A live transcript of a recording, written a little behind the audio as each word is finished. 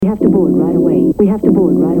have to board right away. We have to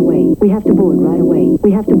board right away. We have to board right away.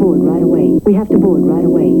 We have to board right away. We have to board right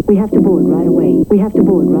away. We have to board right away. We have to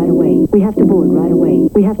board right away. We have to board right away.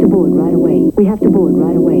 We have to board right away. We have to board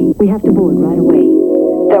right away. We have to board right away.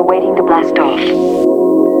 They're waiting to blast off.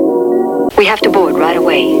 We have to board right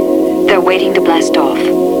away. They're waiting to blast off.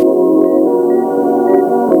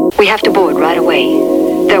 We have to board right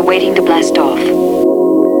away. They're waiting to blast off.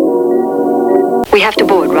 We have to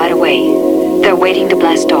board right away. They're waiting to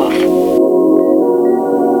blast off.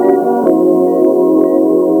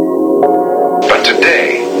 But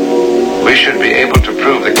today, we should be able to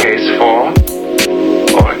prove the case for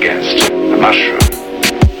or against the mushroom,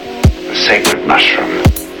 the sacred mushroom,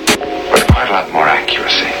 with quite a lot more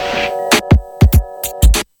accuracy.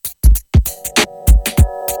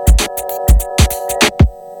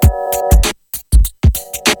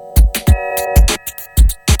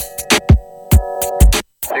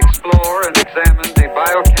 Explore and examine the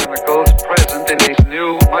biochemicals present in these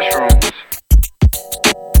new mushrooms.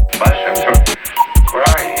 Mushrooms? Where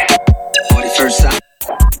are you? 41st side.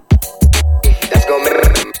 Let's go,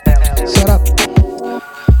 man. Shut up.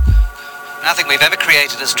 Nothing we've ever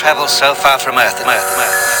created has traveled so far from Earth.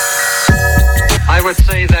 I would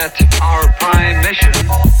say that our prime mission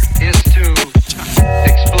is to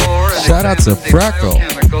explore and Shout out to examine the Freckle.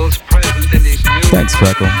 biochemicals present in these new Thanks,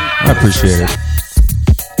 Freckle. I appreciate it.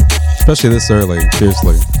 Especially this early,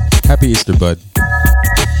 seriously. Happy Easter, bud.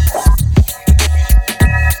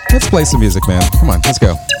 Let's play some music, man. Come on, let's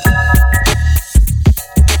go.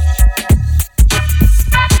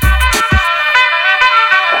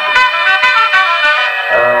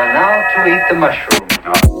 Now to eat the mushroom.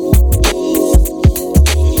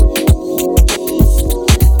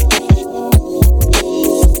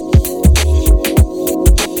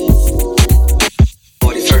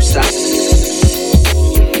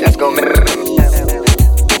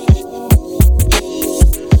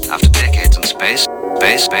 After decades in space.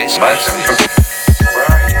 Mushrooms? Where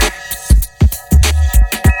are you?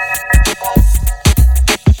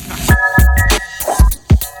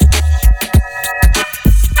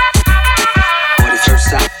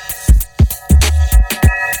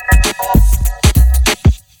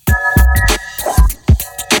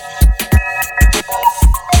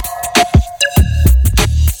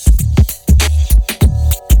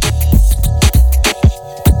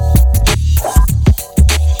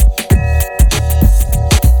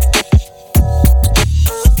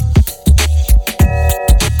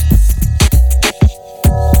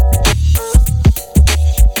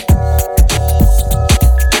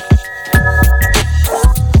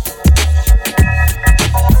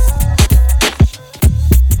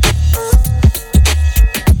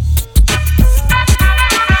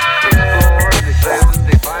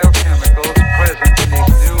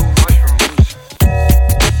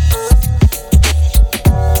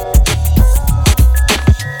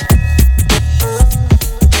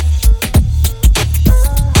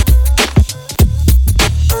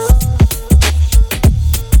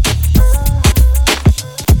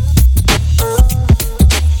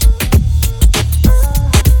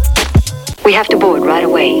 We have to board right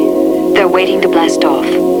away. They're waiting to blast off.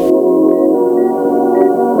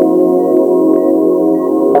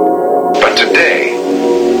 But today,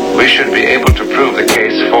 we should be able to prove the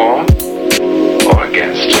case for or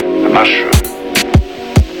against the mushroom,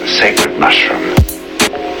 the sacred mushroom,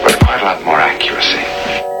 with quite a lot more accuracy.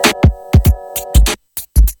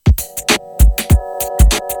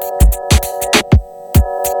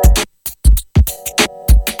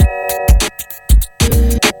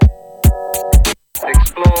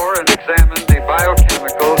 Explore and examine the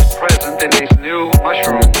biochemicals present in these new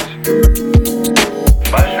mushrooms.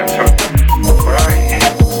 Mushrooms? Where are you?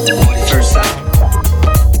 41st side.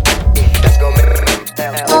 Let's go, man.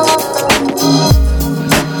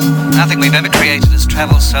 Nothing we've ever created has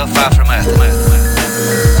traveled so far from Earth.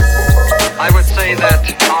 I would say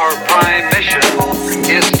that our prime mission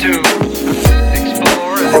is to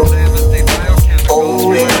explore and examine the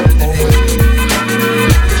biochemicals present in these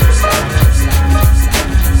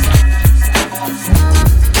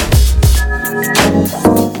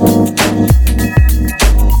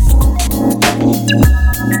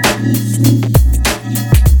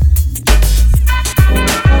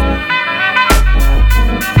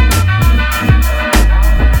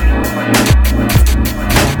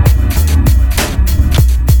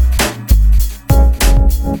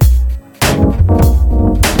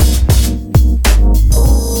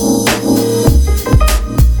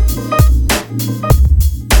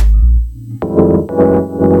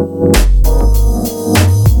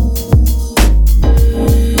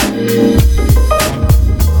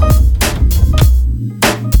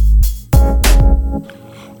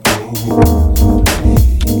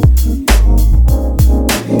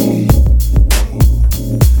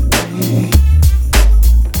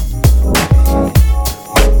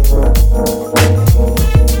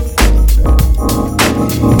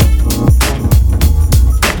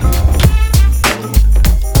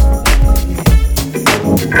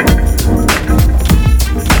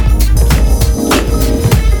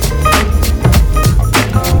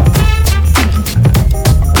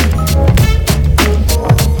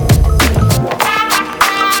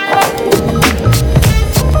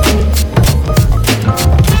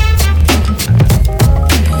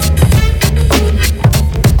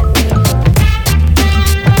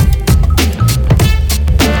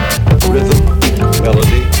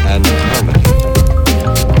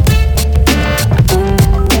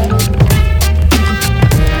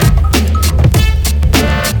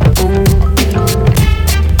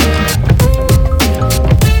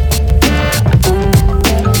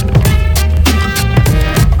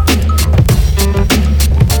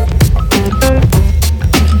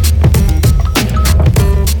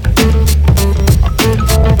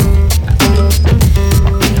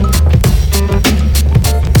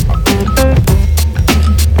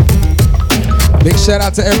shout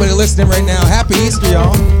out to everybody listening right now. Happy Easter,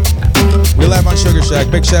 y'all. We're live on Sugar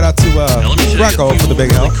Shack. Big shout out to Rocco for the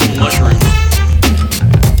big help. Cool mushrooms.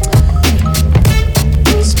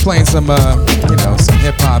 Just playing some, some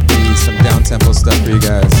hip hop, some down tempo stuff for you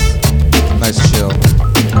guys. Nice chill.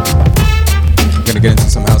 Gonna get into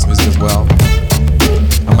some house music as well.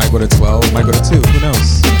 I might go to 12, might go to 2. Who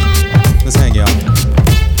knows? Let's hang, y'all.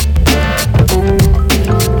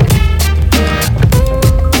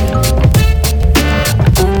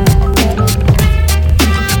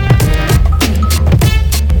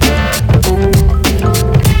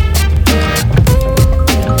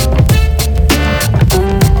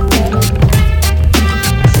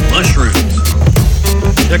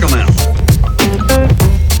 Check them out.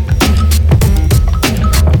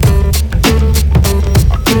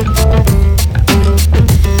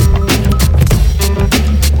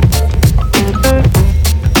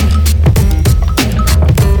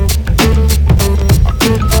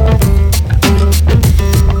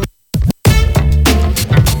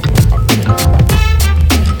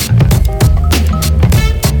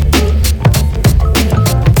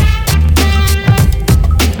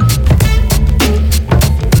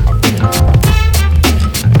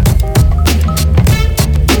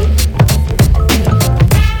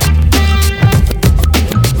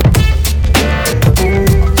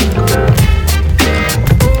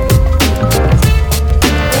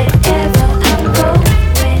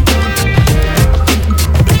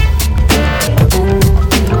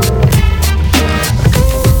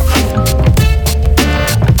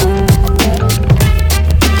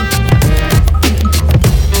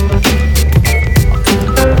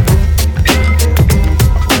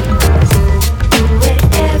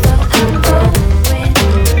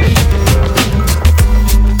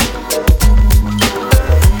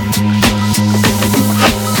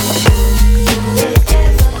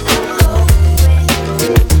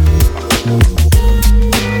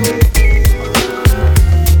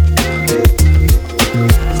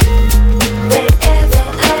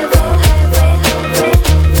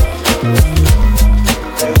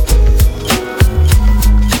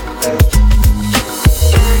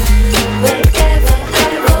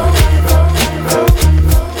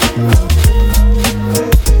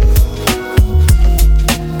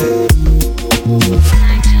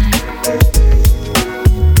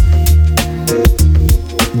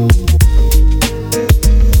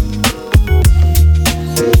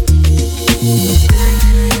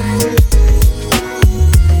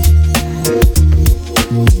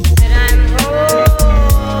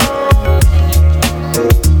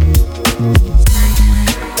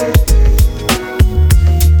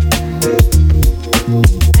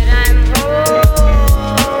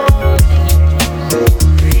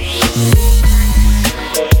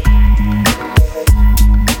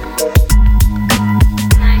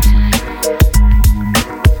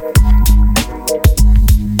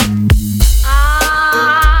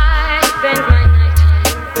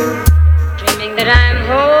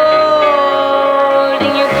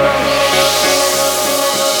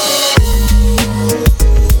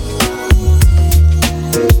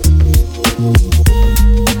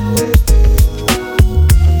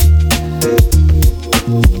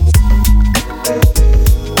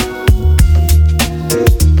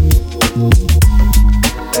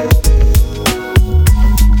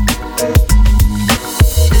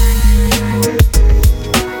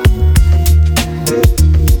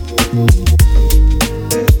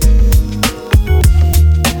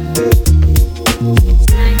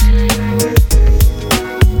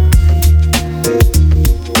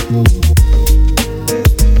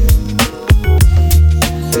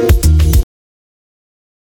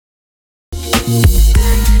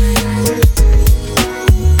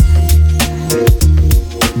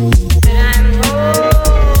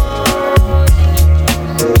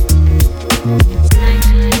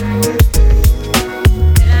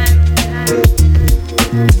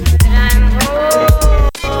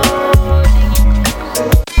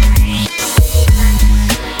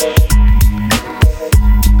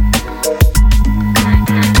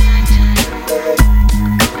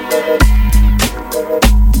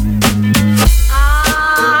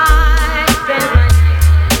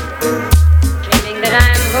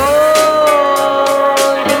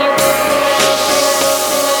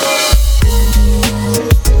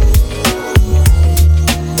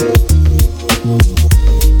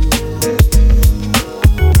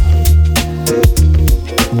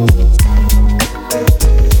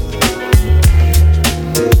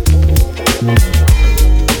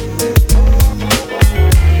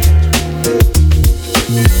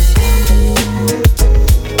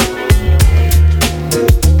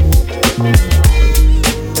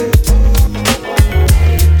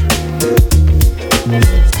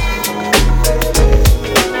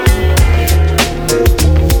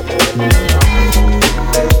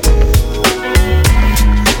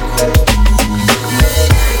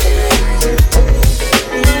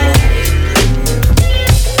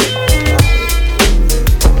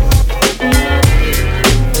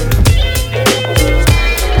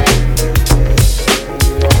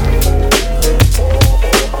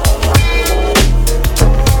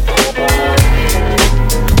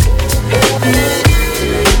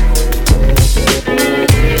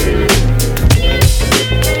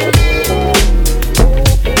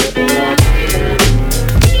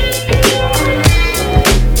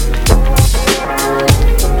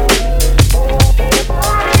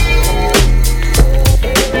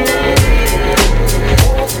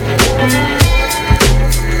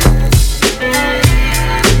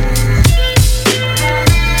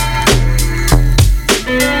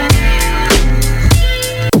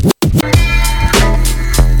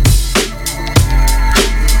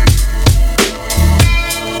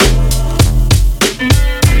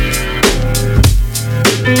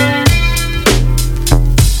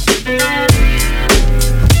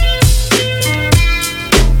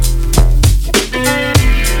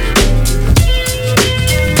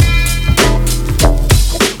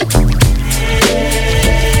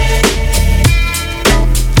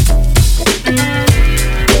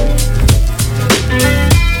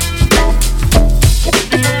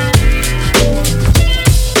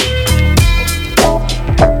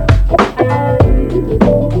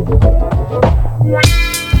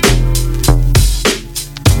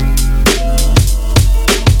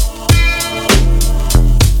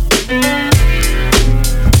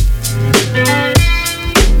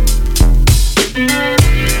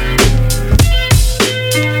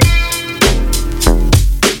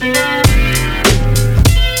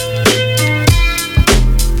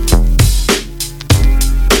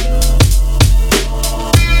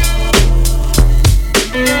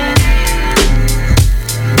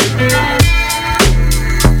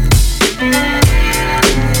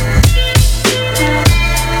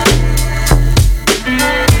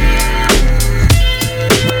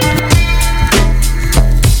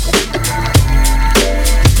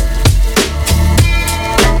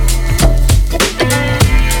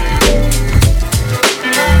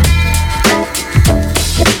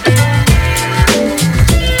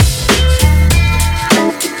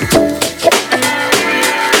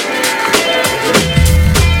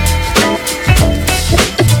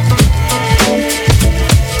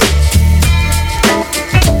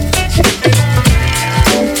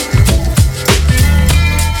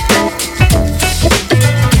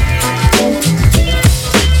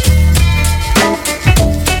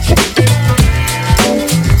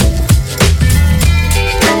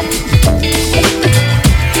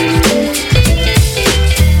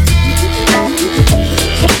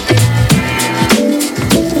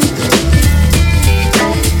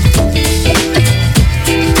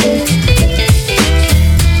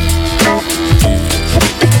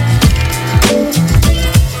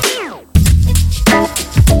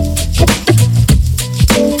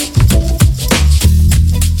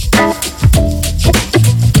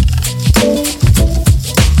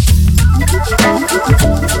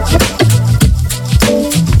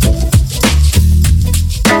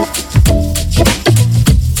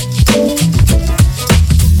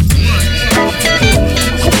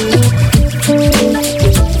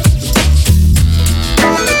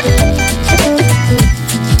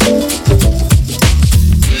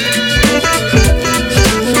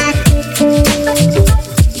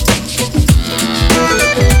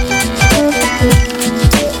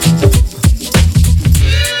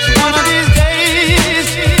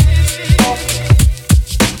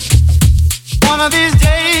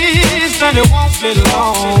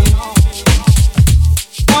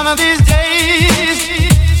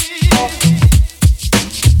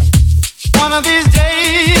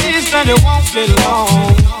 and it won't be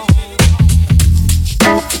long.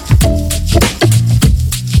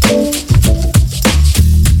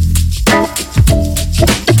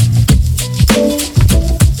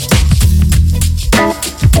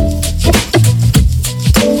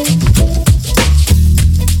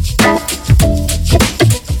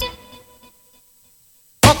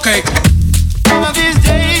 Okay. One of these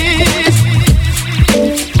days,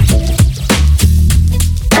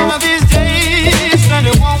 and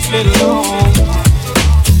it won't be long.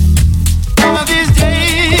 One of these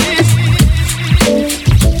days,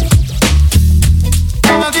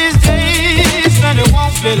 and it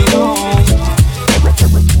won't be long.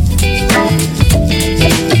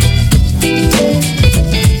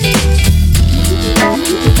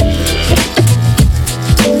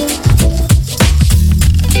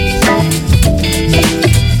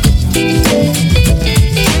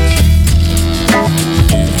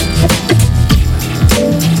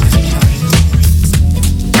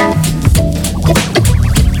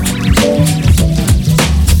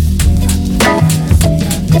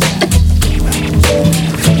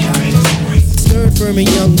 Firm and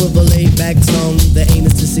young with a laid-back tongue. The aim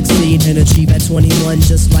is to succeed and achieve at 21.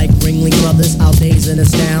 Just like Ringling Brothers, our days in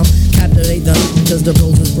astound. Captivate them, cause the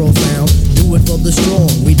pros is profound. Do it for the strong,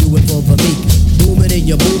 we do it for the weak. Boom it in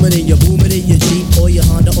your Jeep, or your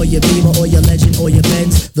Honda, or your Beamer, or your Legend, or your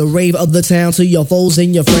Benz. The rave of the town to your foes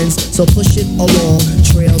and your friends. So push it along,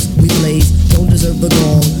 trails we blaze. Don't deserve the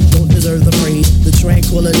gong, don't deserve the praise. The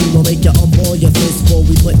tranquility will make you unball your fist. For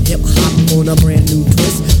we put hip-hop on a brand new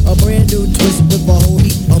twist. A brand new twist with a whole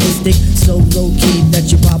heap of mystic. So low-key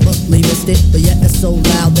that you probably missed it. But yet it's so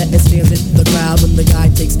loud that it stands in the crowd. When the guy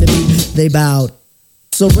takes the beat, they bowed.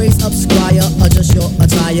 So raise up, squire, adjust your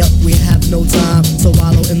attire. We have no time to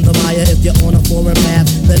wallow in the mire. If you're on a foreign path,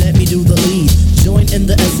 then let me do the lead. Join in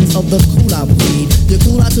the essence of the cool out breed. You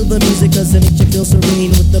cool out to the music cause it makes you feel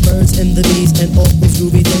serene. With the birds and the bees and all those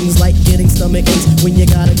groovy things. Like getting stomach aches when you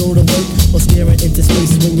gotta go to work. Or staring into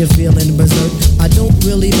space when you're feeling berserk. I don't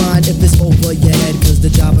really mind if it's over your head, cause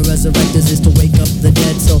the job of resurrectors is to wake up the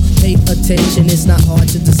dead. So pay attention, it's not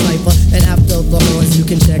hard to decipher. And after the horns you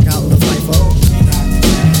can check out the Viper.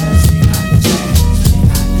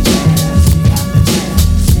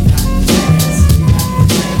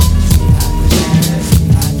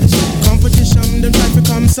 Them try to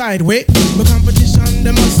come sideways, but competition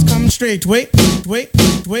they must come straight. Wait.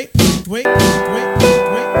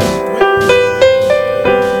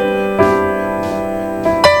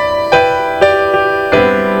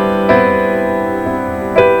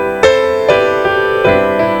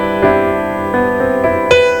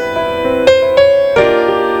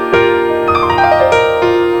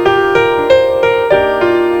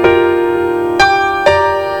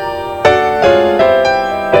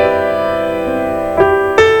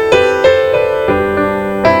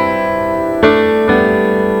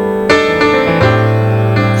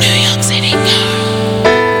 New York.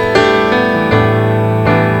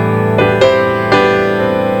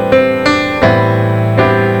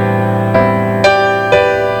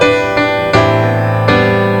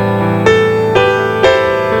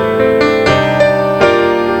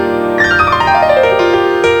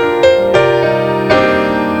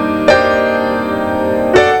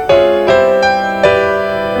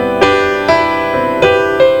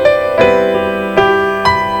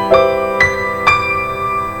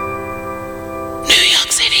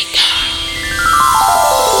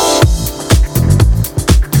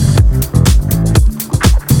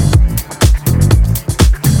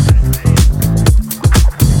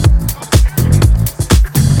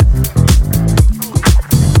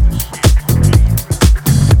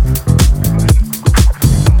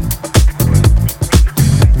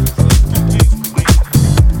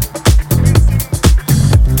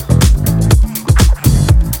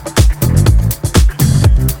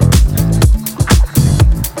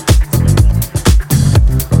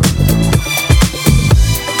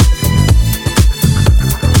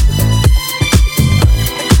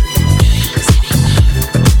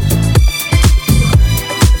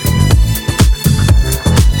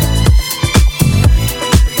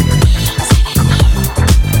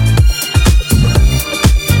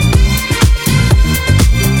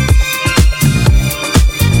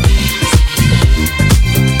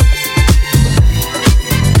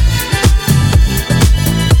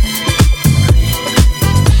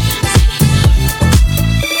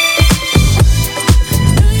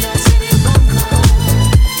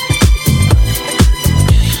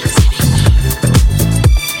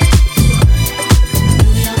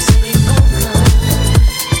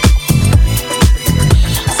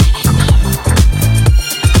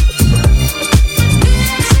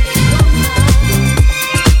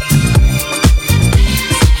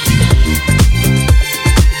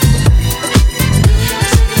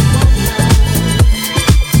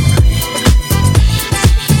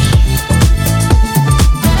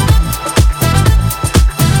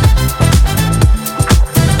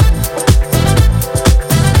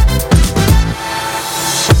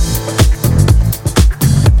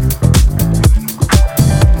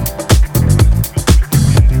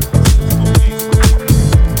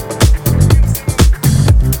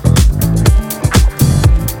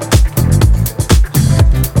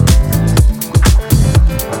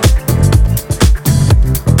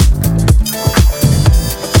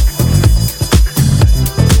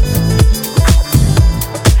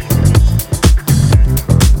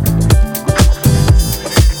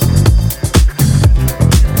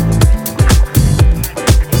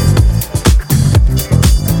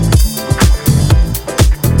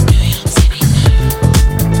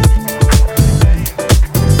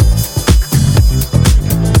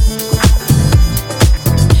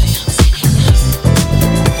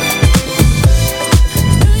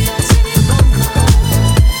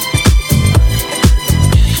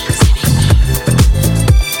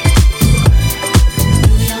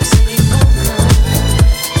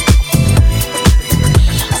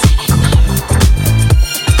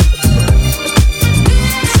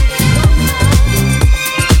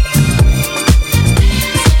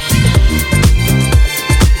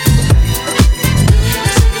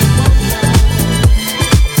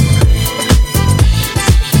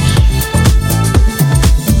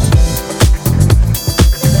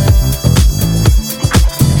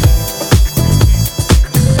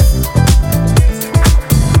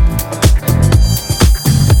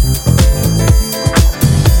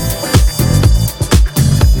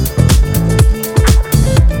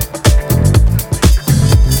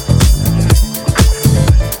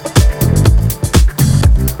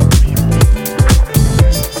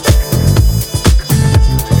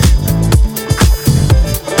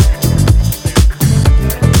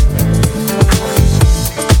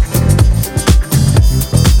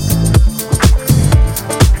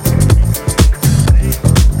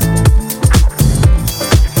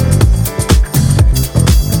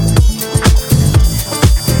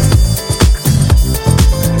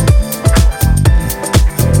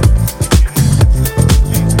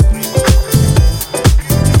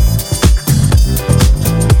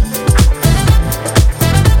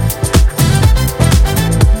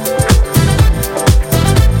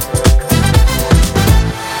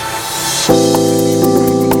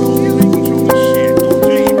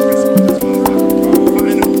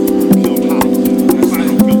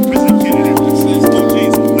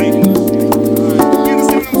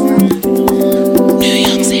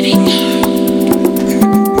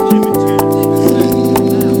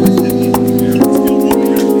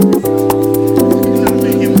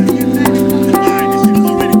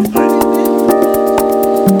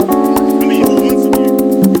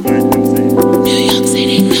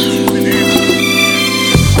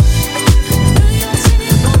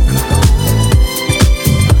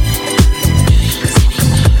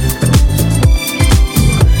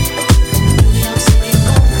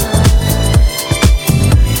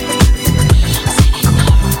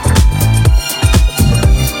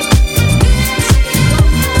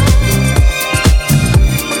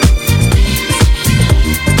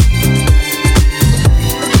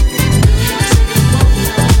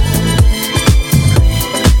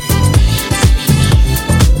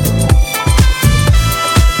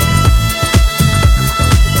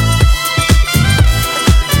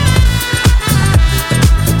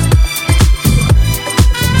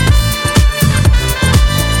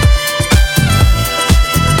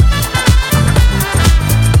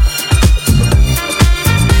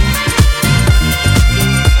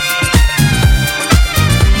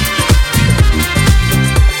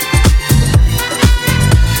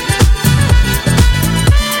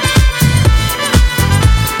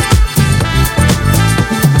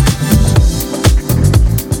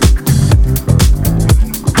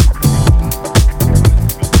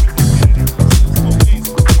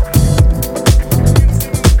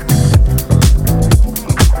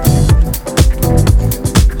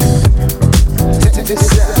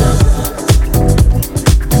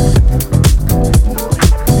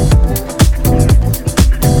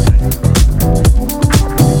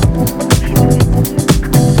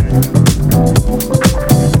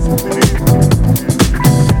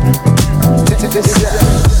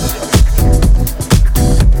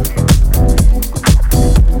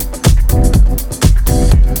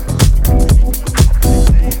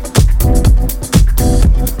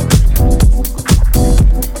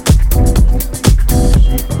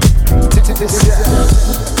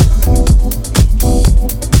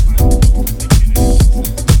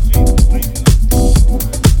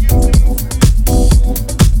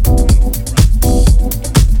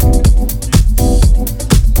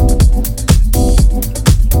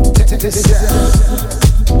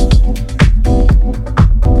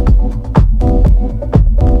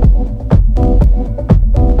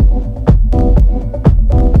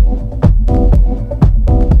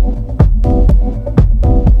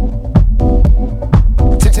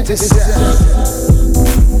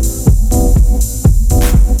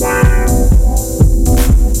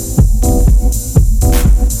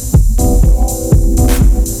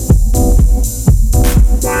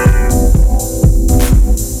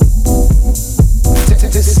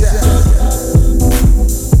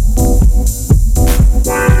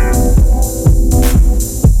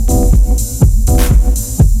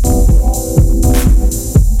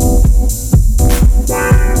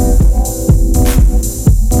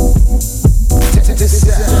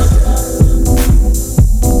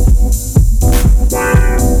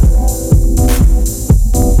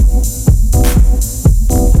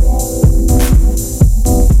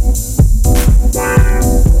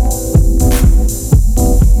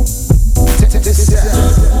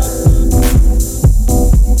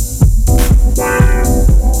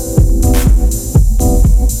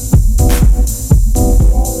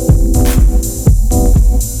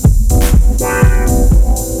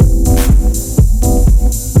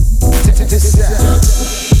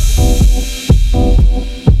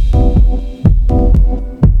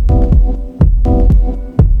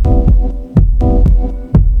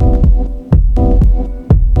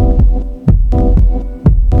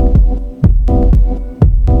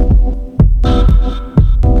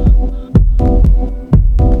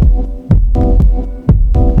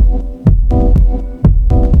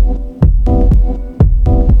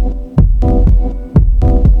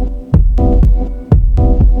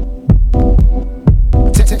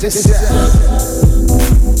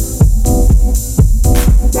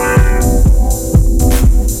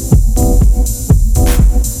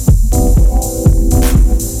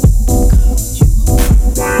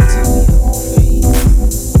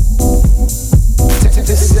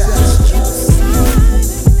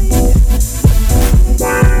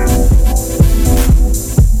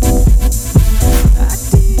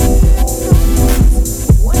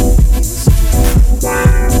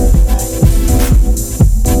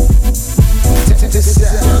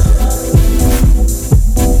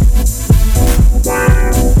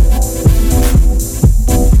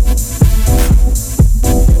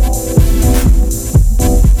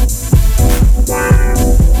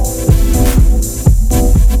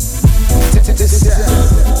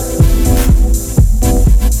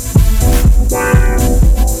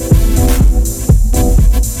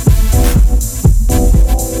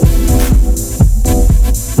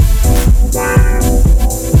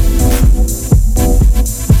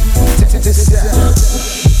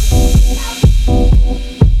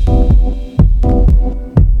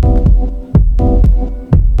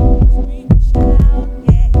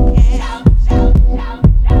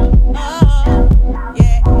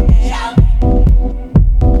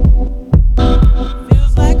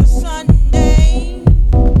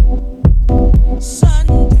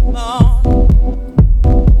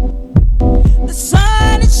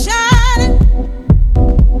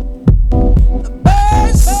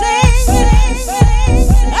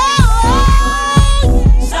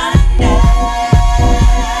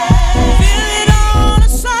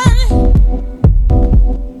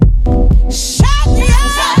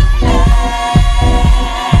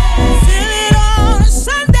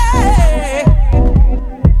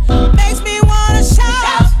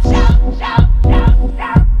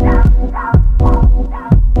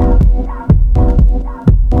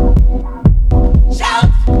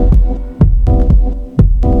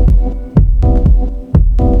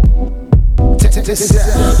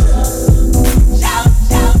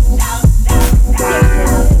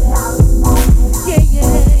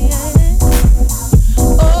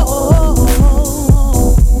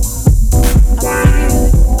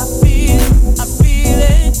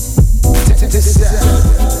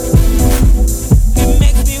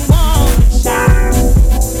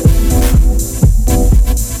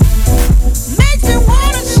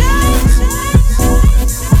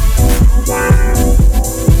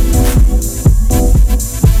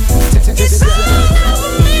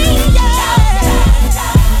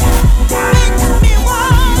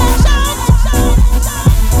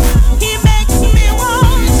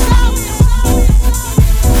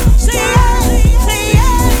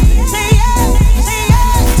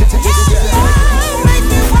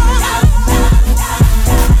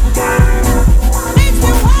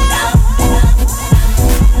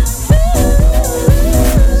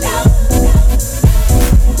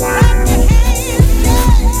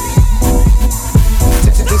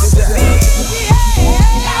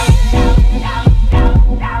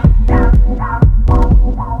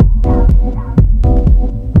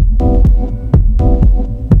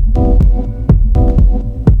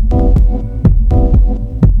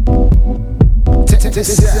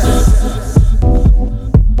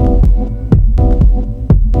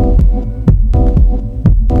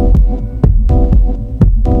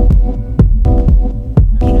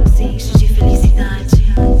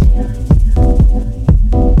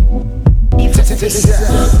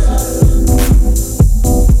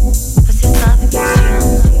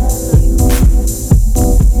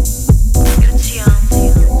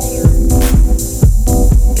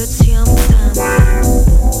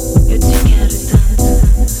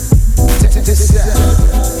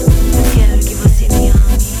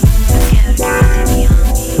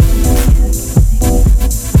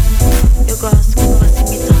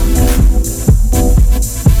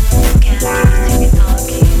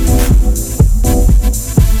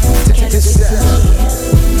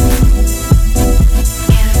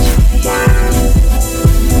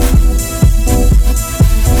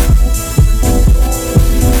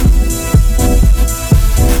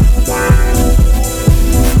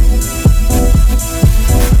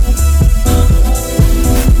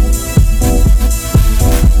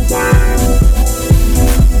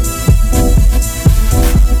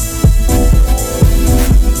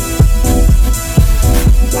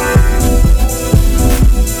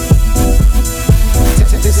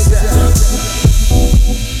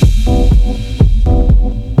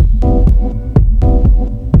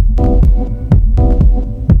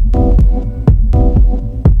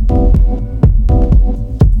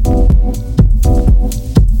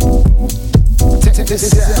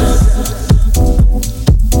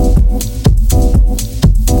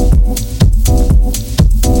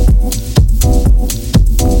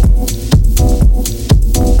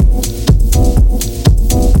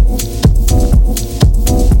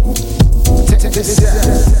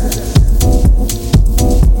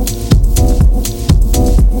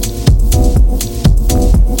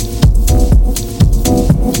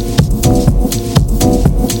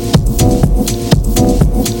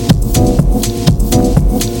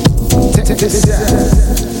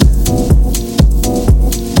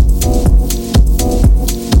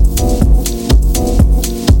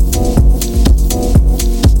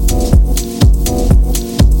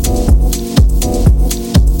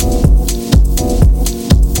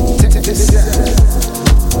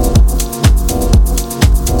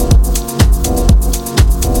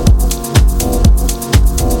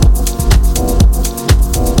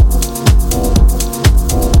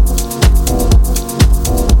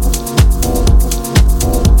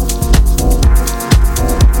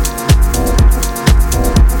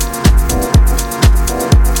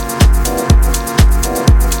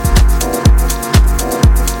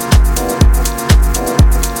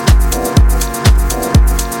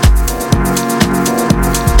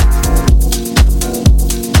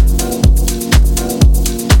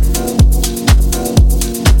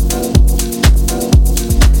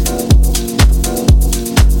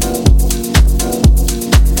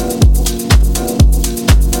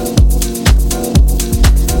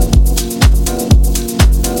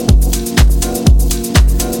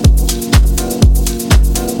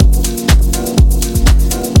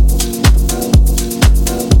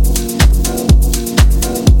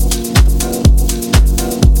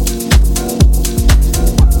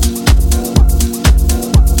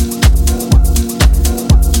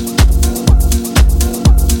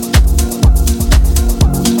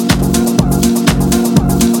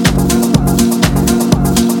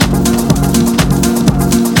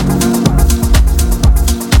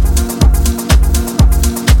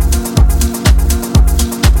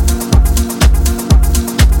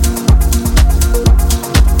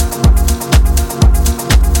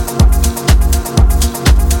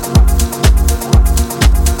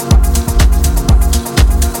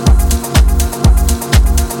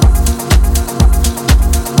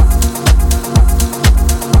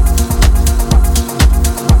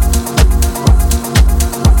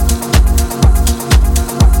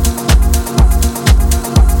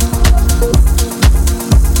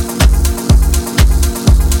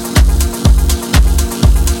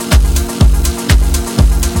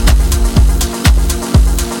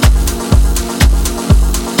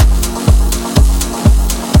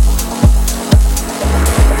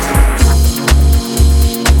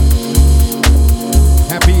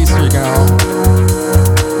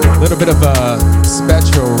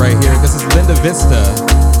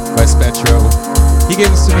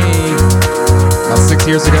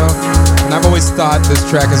 years ago, and I've always thought this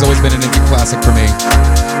track has always been an indie classic for me.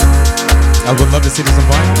 I would love to see this on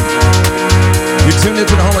vinyl. You're tuned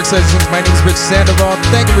into the Homework Sessions. My name is Rich Sandoval.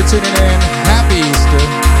 Thank you for tuning in. Happy Easter.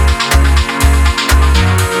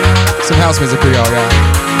 Some house music for y'all, yeah.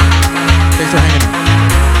 Thanks for hanging in.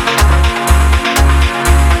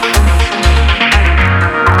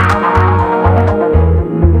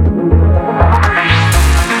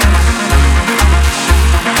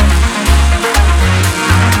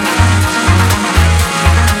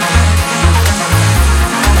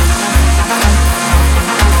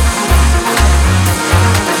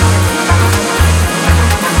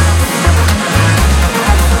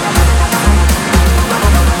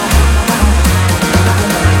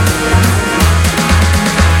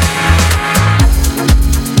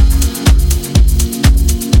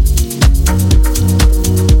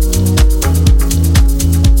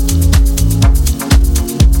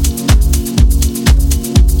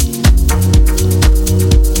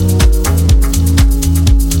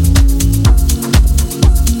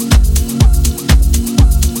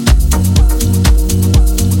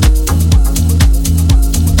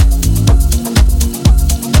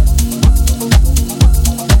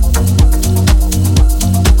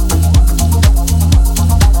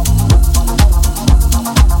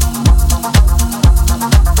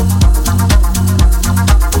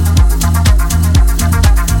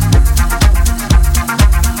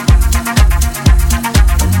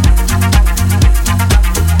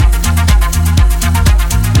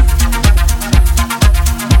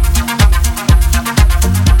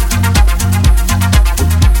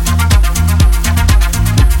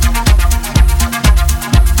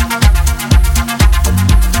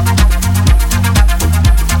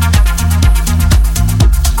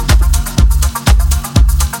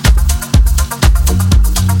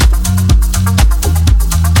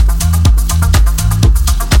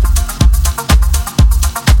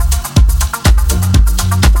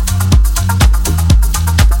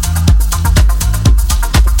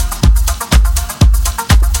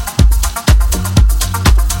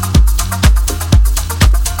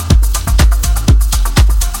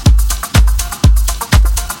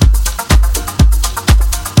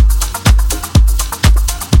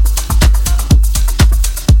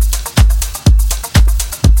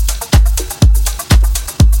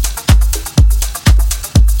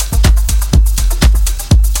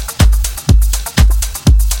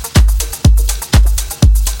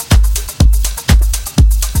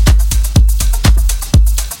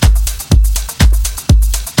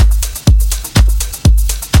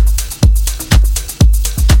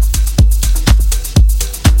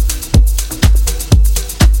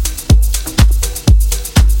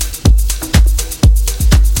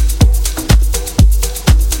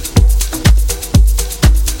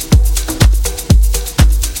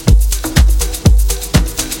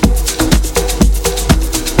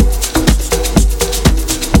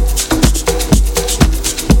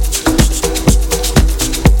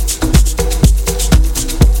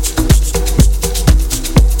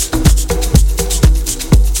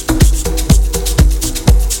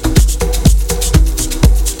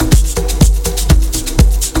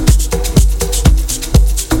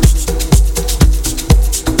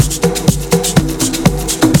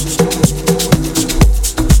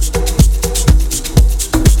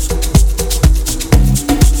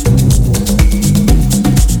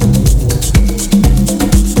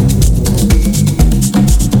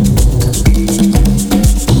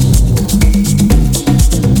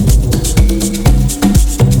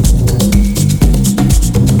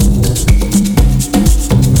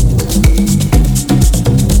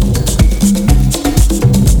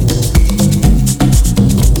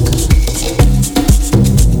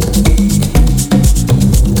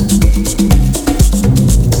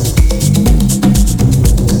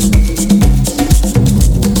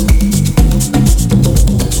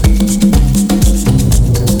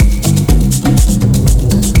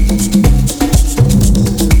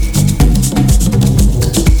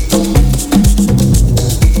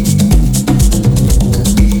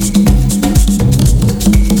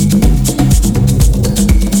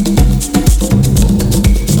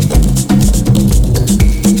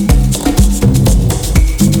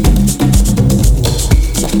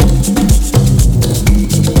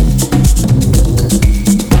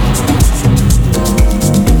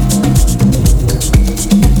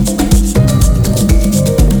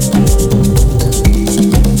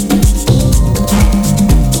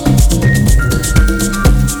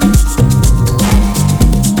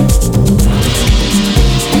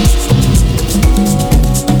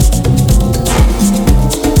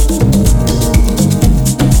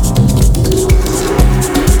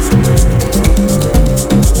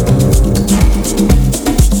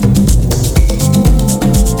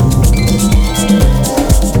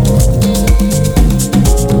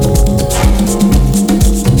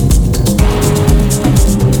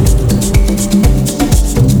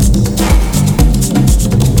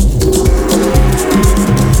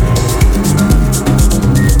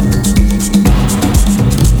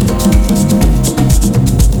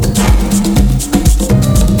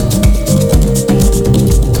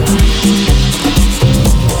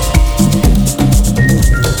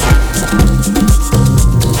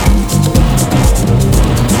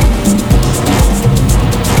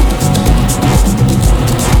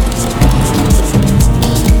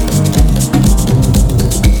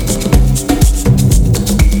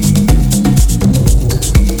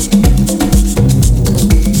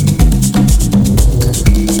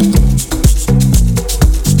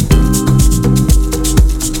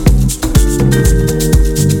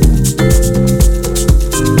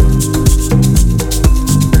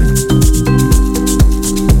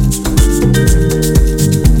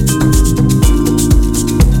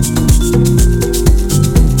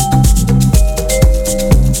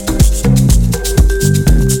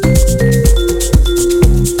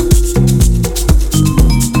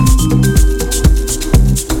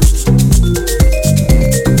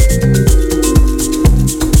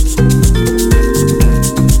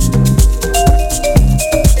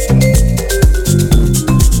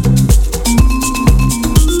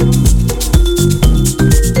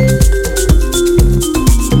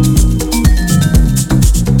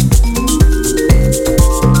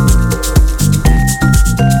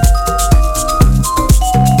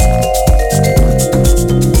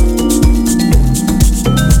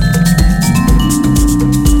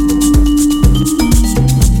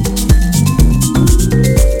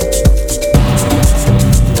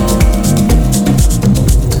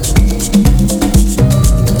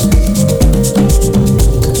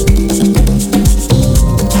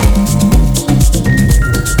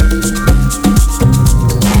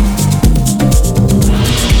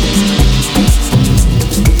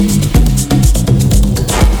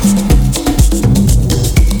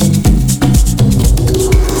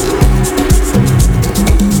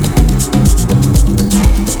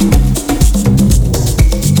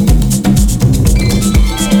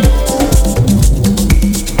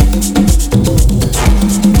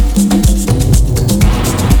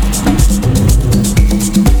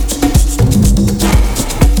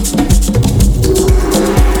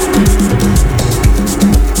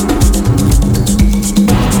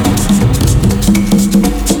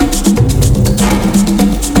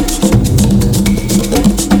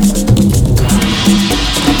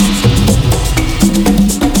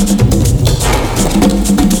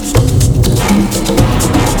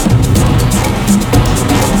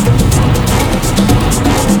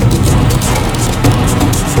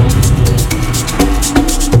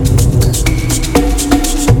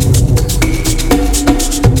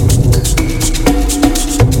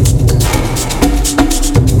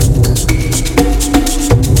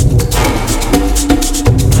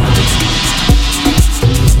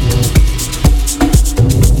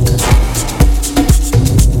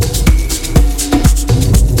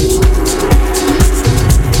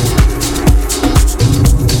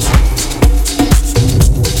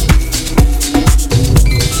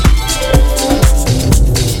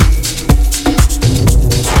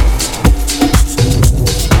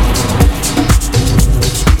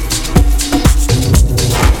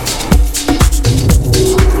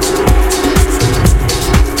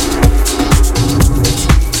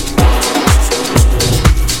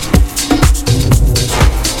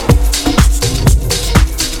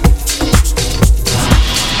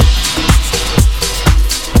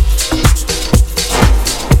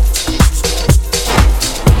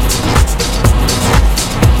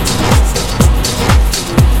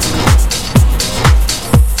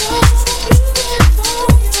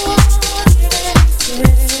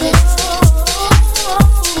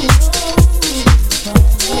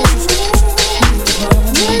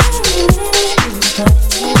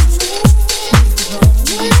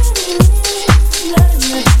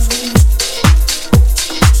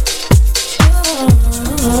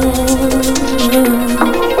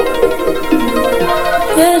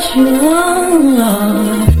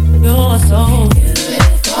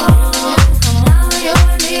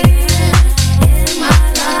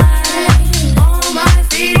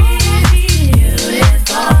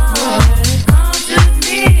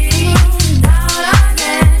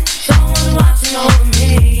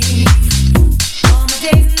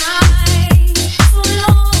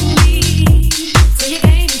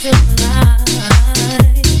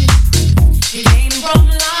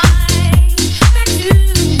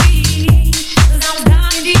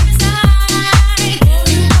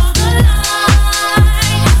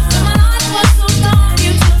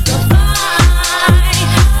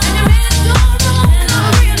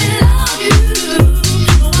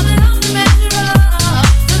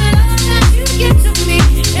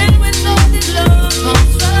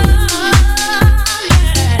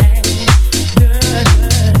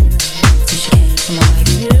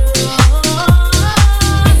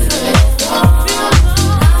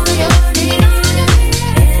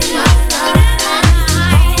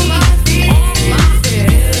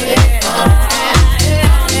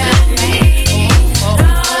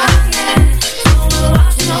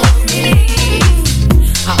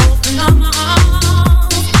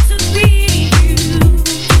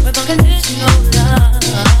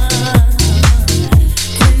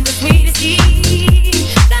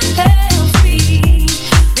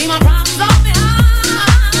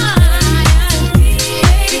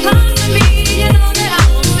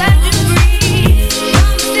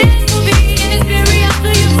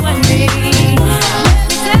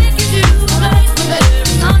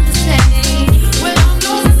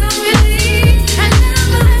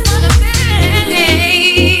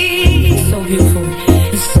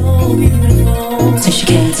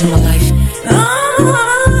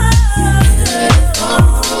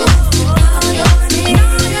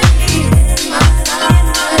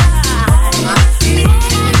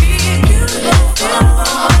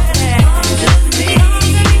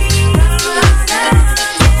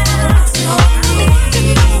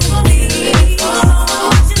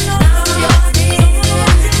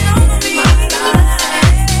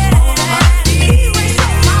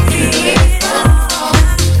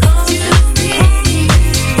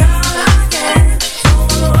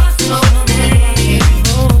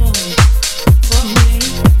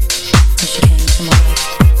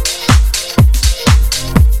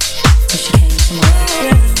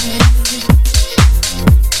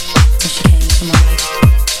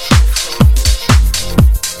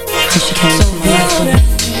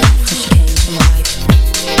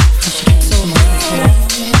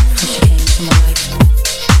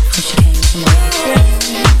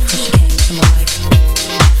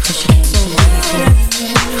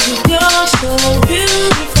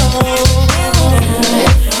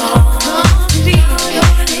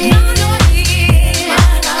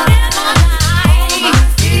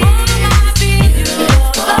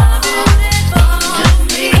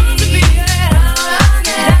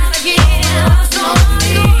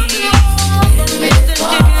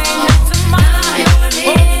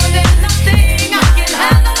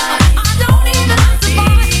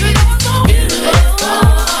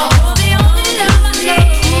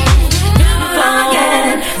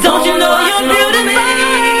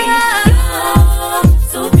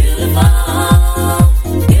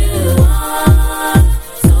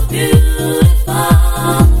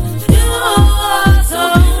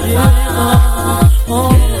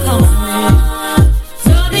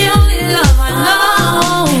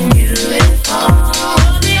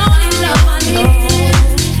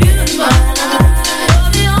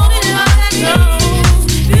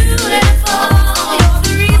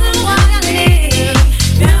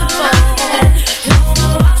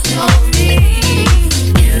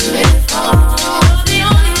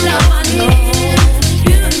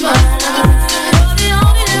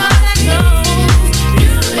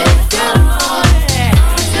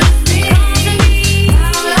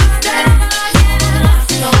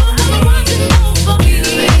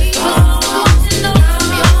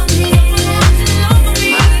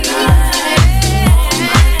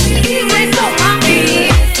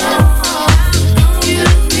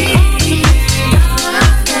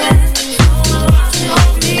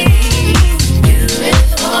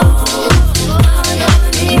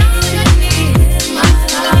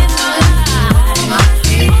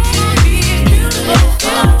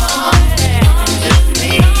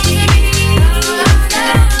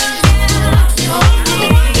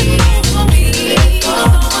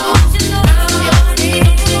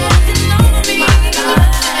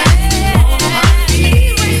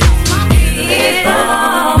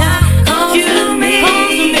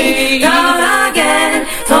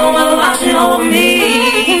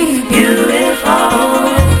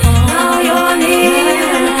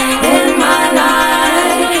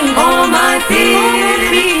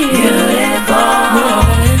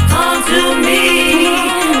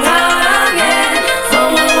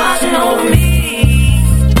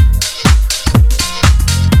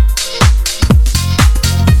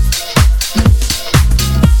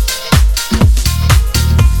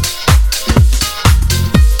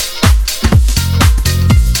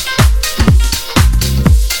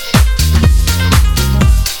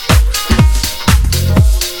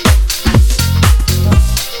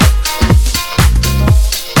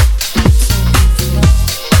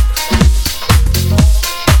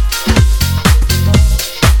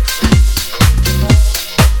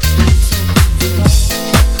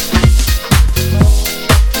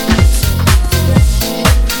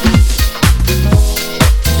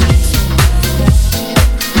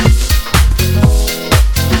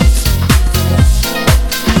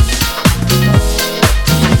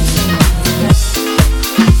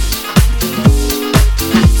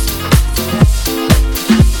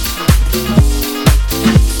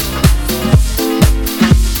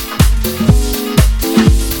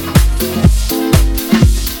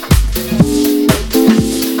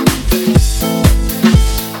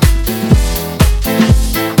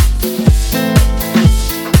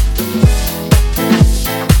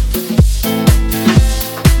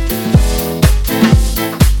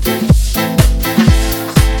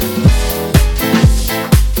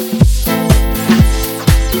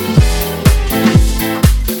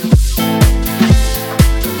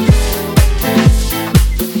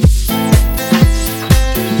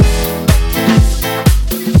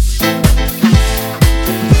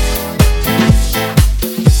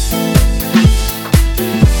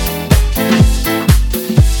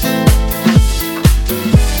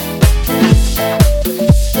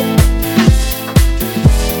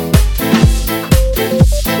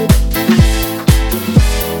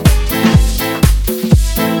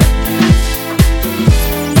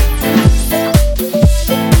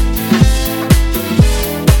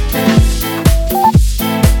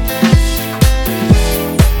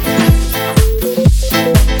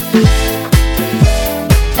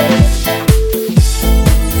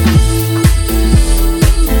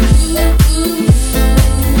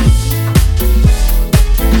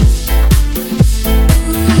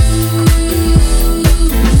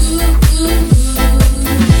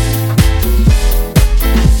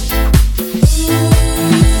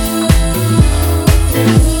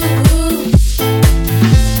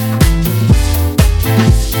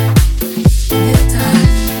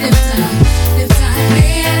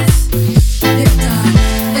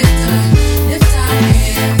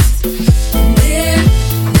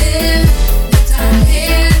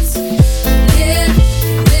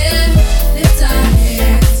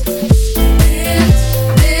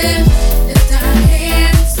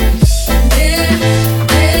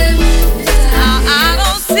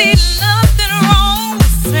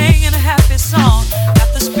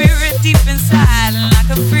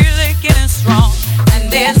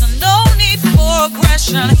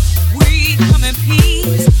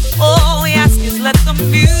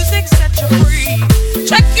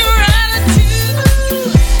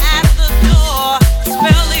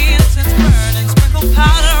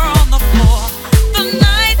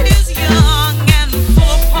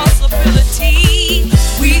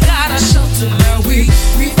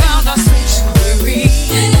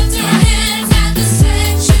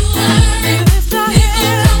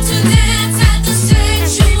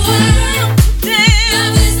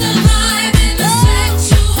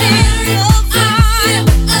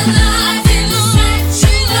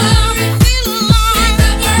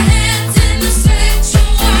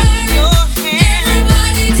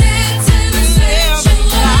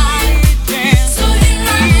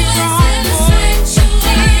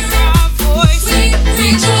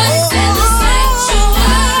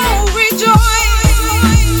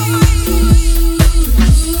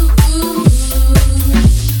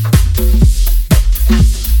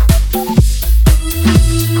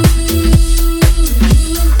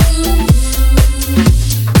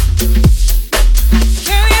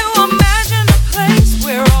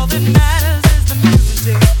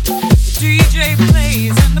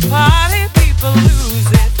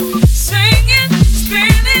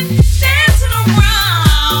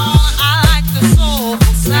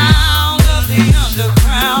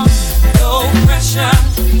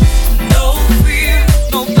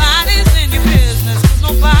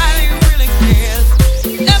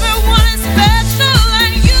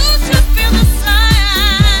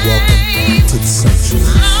 to the sanctuary.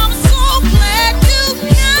 I'm so glad you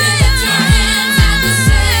came.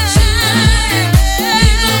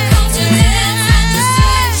 People come to dance at the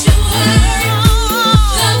sanctuary.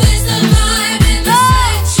 Love is the vibe in the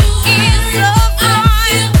sanctuary. I feel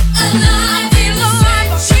alive in the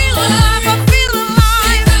sanctuary. I feel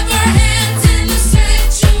alive. Clap our hands in the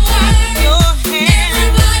sanctuary. Your hands.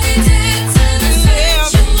 Everybody dance in the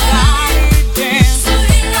sanctuary. So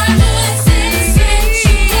here I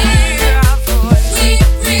voice in the sanctuary. We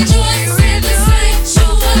rejoice in the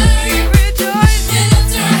sanctuary. We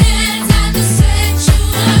lift our hands at the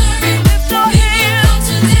sanctuary. People come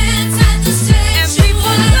to dance at the sanctuary.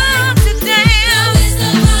 Love is the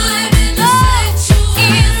vibe in the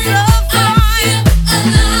sanctuary. I feel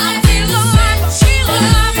alive in the sanctuary.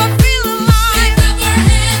 I feel alive. Clap our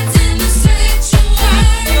hands in the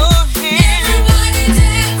sanctuary. Your hands. Everybody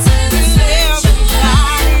dance in the sanctuary.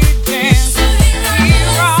 So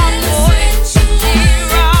here I voice.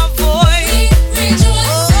 Hear our voice. We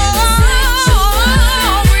rejoice in the sanctuary.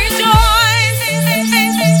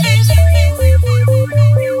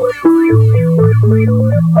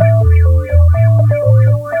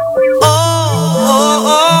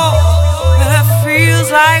 Oh, that feels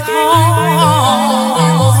like home.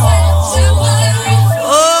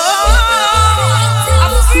 Oh,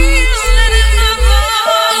 I feel it in my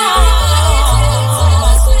bones.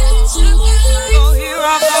 Go hear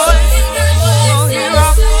our voice. Go hear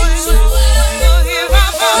our voice. Go hear our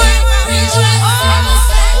voice.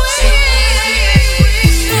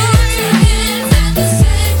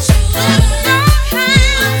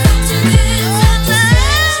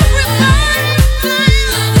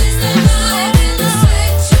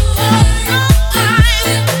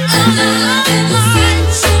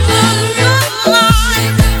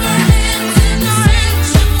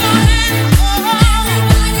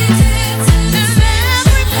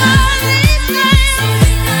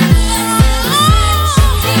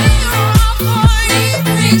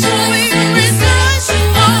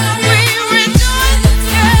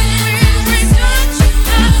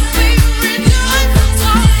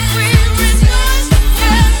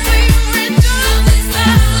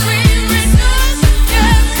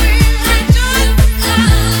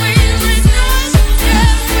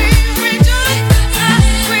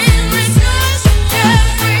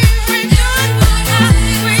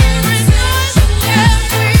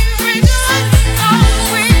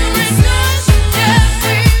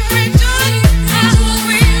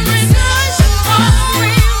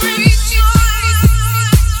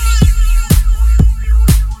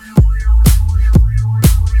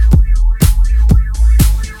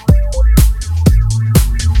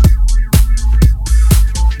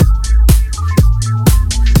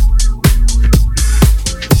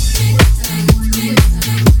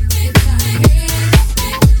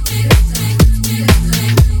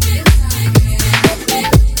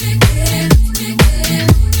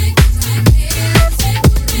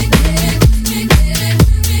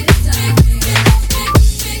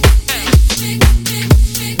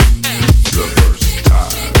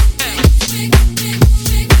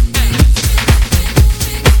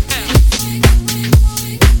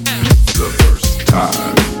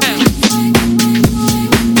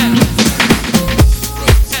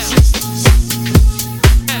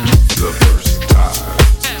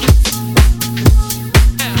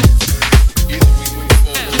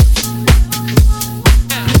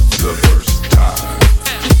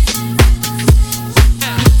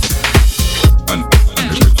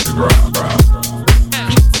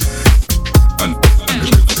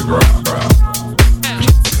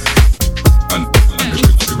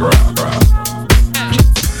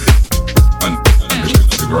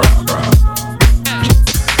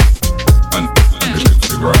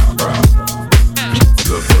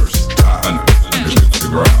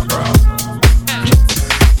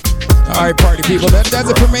 People, that does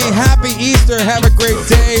it for me. Happy Easter. Have a great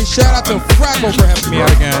day. Shout out to Fracco for having me out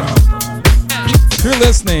again. If you're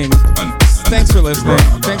listening, thanks for listening.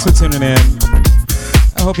 Thanks for tuning in.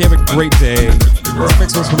 I hope you have a great day. This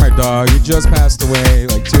mix was for my dog. He just passed away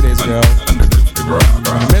like 2 days ago.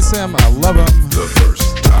 I miss him. I love him.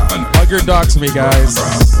 Hug your dog to me, guys.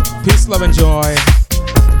 Peace, love, and joy.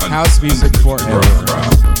 House music forever.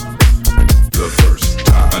 The first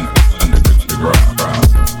time underneath the ground.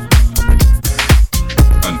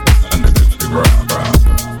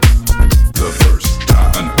 The first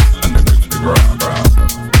time underneath the ground.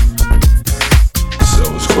 So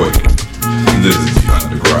it's Quake. This is the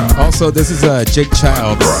underground. Also, this is Jake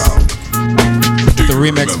Childs. The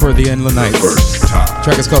remix for the Inland Nights. The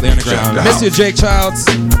track is called The Underground. Miss you, Jake Childs.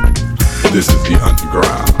 This is the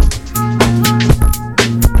underground.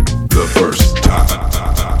 The first time.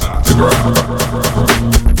 The ground.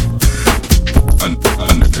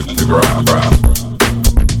 Under the ground.